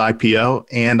Visa's IPO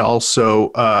and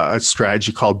also a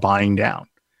strategy called buying down.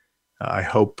 I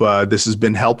hope this has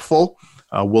been helpful.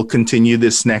 We'll continue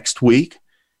this next week,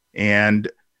 and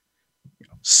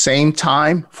same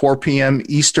time, 4 p.m.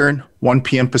 Eastern, 1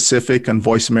 p.m. Pacific on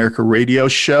Voice America Radio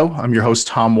Show. I'm your host,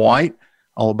 Tom White,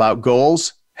 all about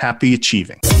goals. Happy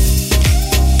achieving.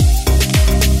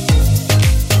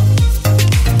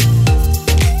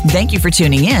 Thank you for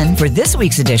tuning in for this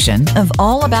week's edition of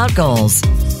All About Goals.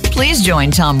 Please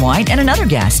join Tom White and another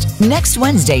guest next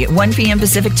Wednesday at 1 p.m.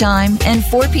 Pacific Time and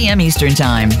 4 p.m. Eastern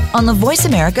Time on the Voice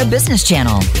America Business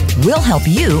Channel. We'll help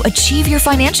you achieve your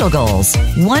financial goals,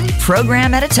 one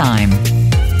program at a time.